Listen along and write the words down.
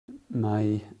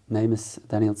My name is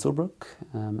Daniel Zurbrügg.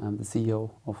 I'm the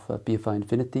CEO of BFI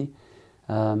Infinity.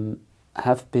 I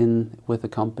have been with the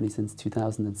company since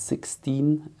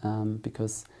 2016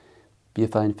 because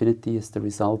BFI Infinity is the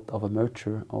result of a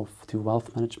merger of two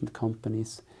wealth management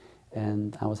companies,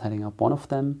 and I was heading up one of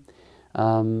them.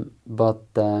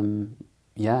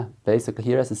 Yeah, basically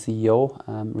here as a CEO,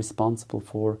 I'm responsible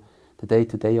for the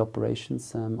day-to-day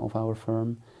operations of our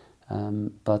firm.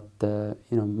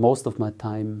 Most of my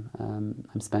time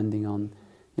I'm spending on,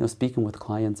 speaking with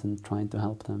clients and trying to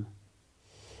help them.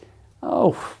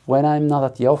 Oh, when I'm not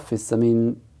at the office, I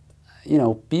mean,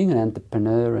 being an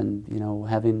entrepreneur and,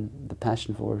 having the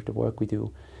passion for the work we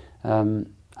do.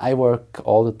 I work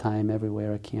all the time,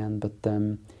 everywhere I can, but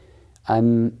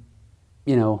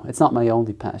it's not my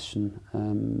only passion,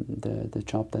 the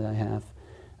job that I have.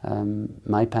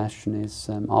 My passion is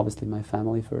obviously my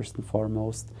family first and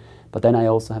foremost, but then I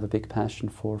also have a big passion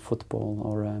for football,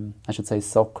 or I should say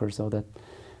soccer, so that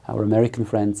our American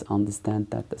friends understand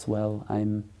that as well.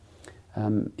 I'm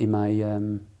in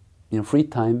my free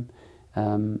time.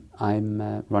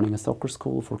 I'm running a soccer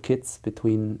school for kids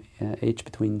between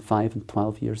 5 and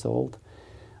 12 years old.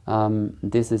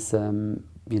 This is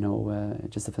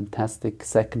just a fantastic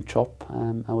second job,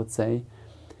 I would say.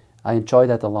 I enjoy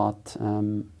that a lot,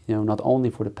 not only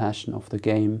for the passion of the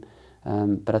game,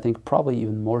 but I think probably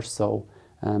even more so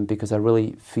because I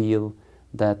really feel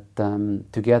that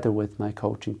together with my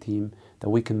coaching team, that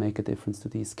we can make a difference to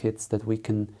these kids, that we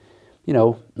can,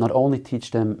 not only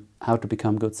teach them how to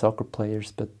become good soccer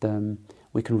players, but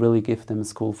we can really give them a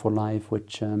school for life,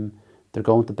 which they're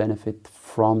going to benefit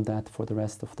from that for the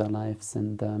rest of their lives.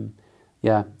 And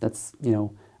yeah, that's,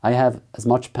 I have as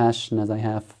much passion as I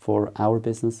have for our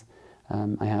business,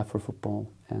 I have for football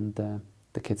and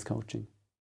the kids coaching.